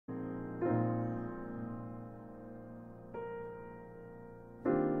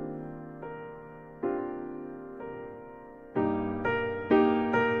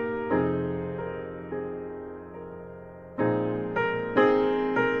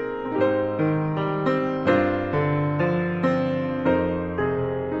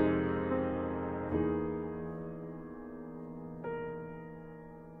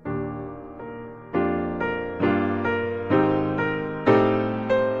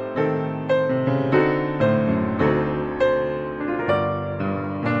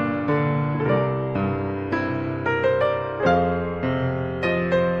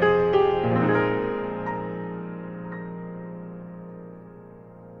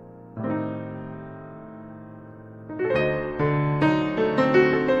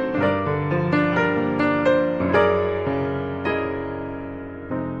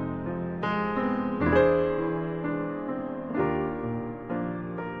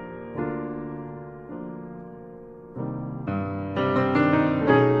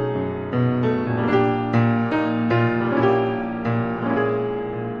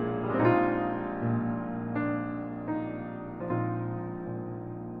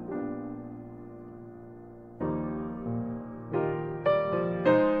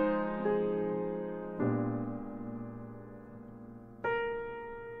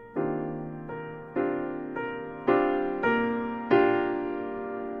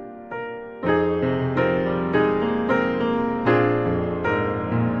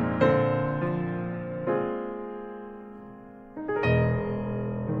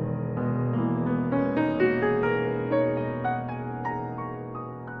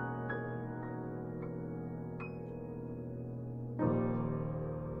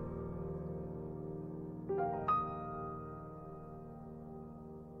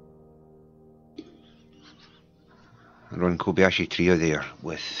run Kobayashi Trio there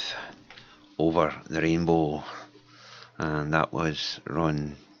with Over the Rainbow, and that was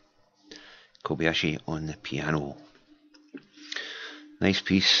Ron Kobayashi on the piano. Nice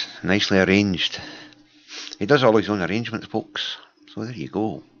piece, nicely arranged. He does all his own arrangements, folks, so there you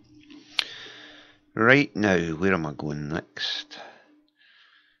go. Right now, where am I going next?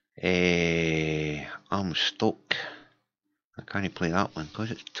 I'm stuck. I can't play that one because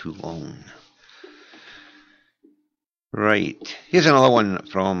it's too long. Right, here's another one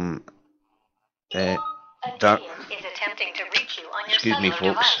from Dark. Is attempting to reach you on your Excuse me,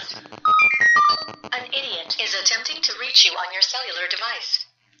 cellular folks. device. An idiot is attempting to reach you on your cellular device.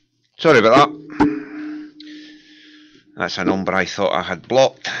 Sorry about that. That's a number I thought I had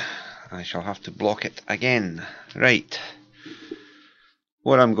blocked. I shall have to block it again. Right.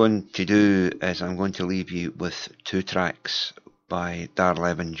 What I'm going to do is I'm going to leave you with two tracks by Darrell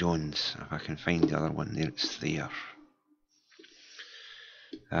Evan Jones. If I can find the other one there, it's there.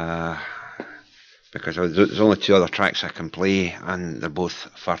 Because there's only two other tracks I can play and they're both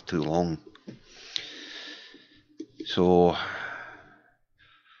far too long. So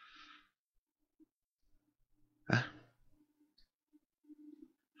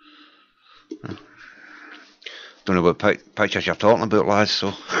don't know what pictures you're talking about, lads,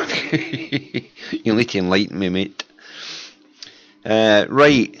 so you'll need to enlighten me, mate.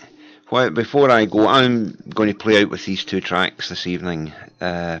 Right, before I go, I'm going to play out with these two tracks this evening,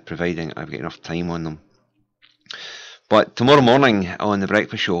 providing I've got enough time on them. But tomorrow morning on The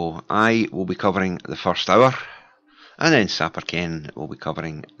Breakfast Show, I will be covering the first hour, and then Sapper Ken will be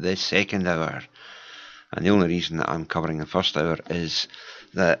covering the second hour. And the only reason that I'm covering the first hour is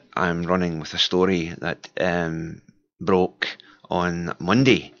that I'm running with a story that broke on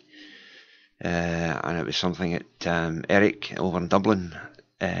Monday. And it was something that Eric over in Dublin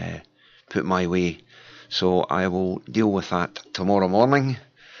put my way. So I will deal with that tomorrow morning.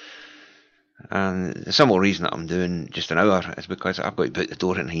 And the simple reason that I'm doing just an hour is because I've got to be out the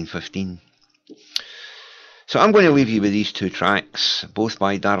door at 9:15. So I'm going to leave you with these two tracks, both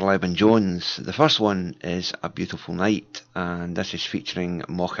by Darrell Evan Jones. The first one is A Beautiful Night, and this is featuring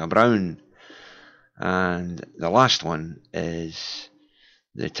Mocha Brown. And the last one is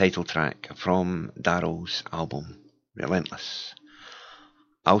the title track from Darrell's album, Relentless.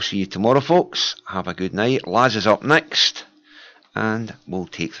 I'll see you tomorrow, folks. Have a good night. Laz is up next, and we'll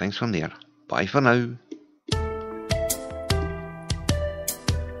take things from there. Bye for now.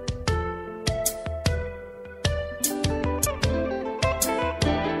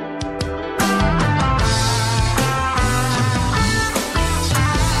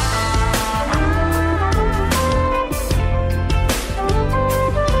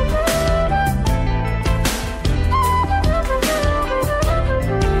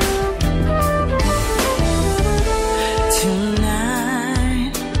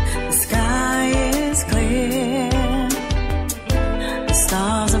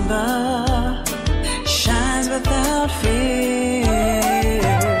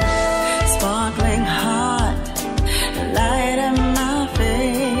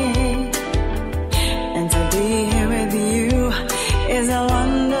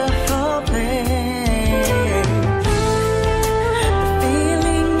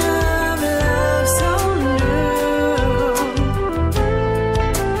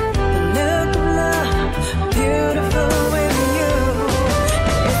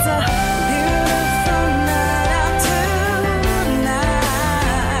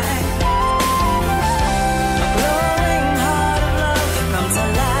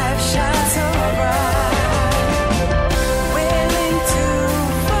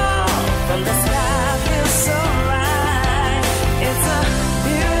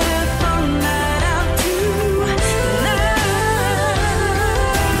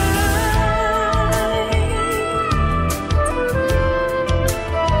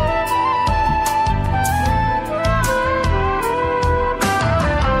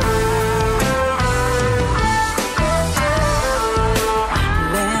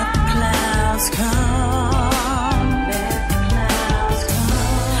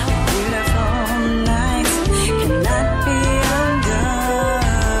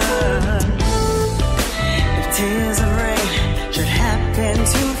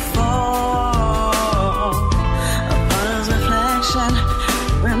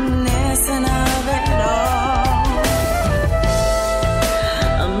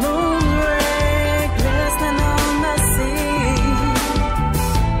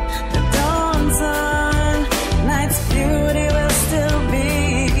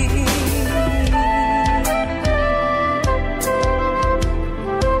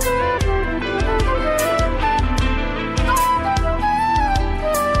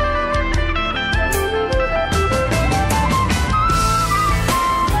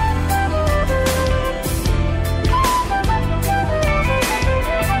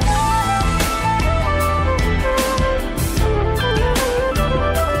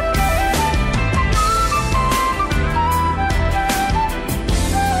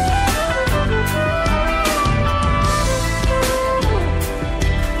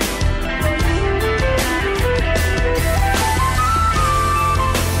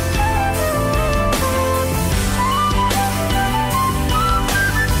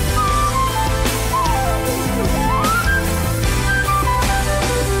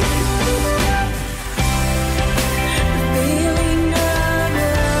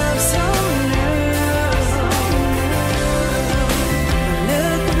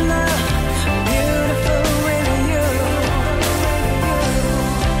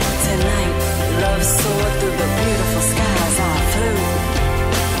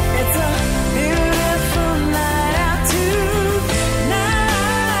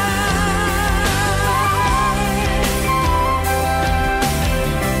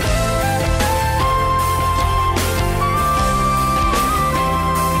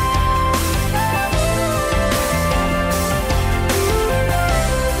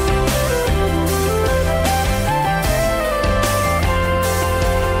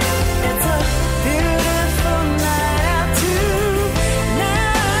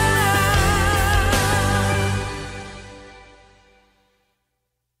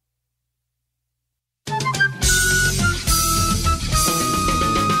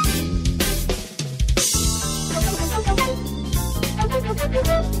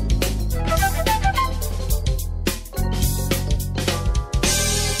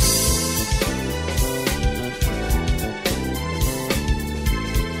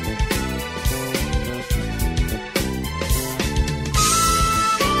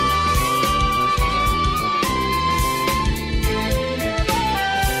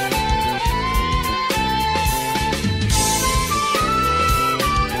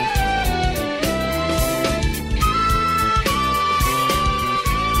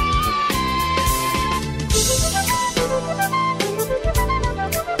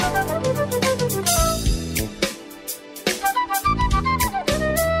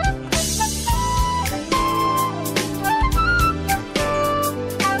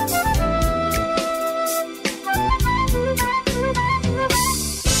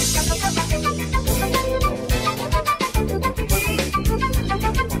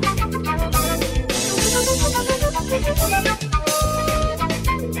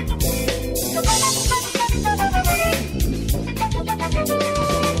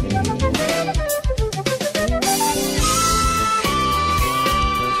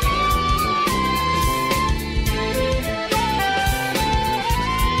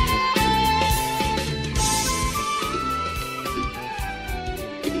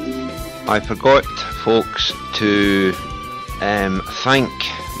 I forgot, folks, to thank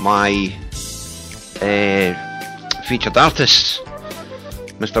my featured artists,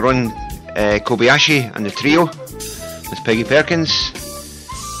 Mr. Ron Kobayashi and the trio, Miss Peggy Perkins,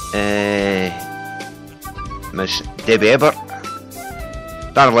 Miss Debbie Ebert,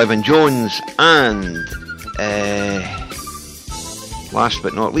 Darryl Evan Jones, and last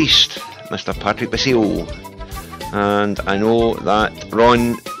but not least, Mr. Patrick Basile. And I know that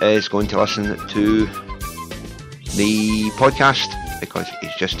Ron is going to listen to the podcast because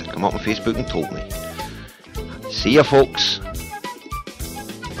he's just come up on Facebook and told me. See ya, folks.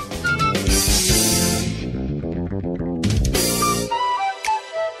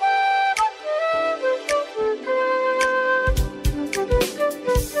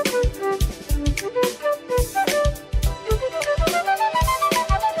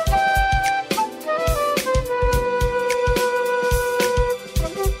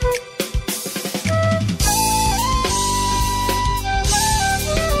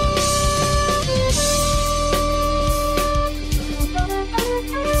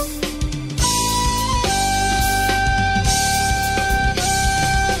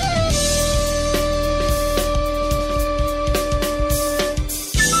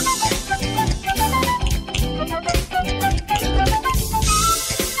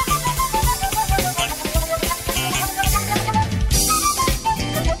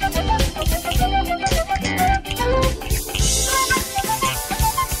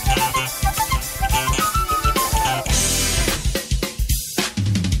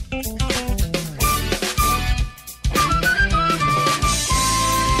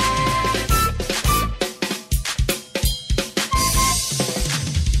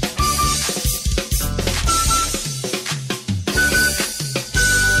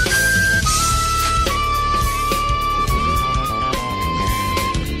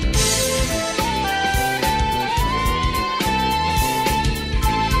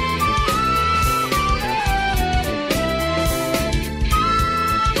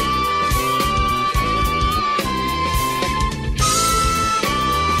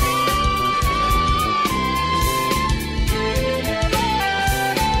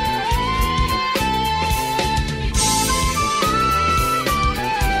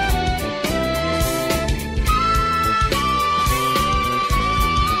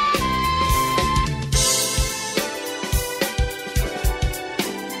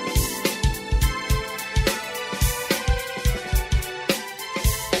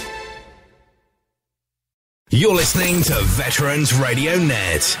 You're listening to Veterans Radio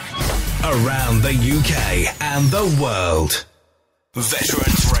Net. Around the UK and the world.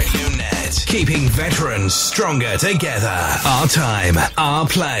 Veterans Radio Net. Keeping veterans stronger together. Our time, our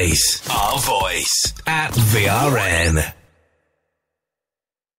place, our voice. At VRN.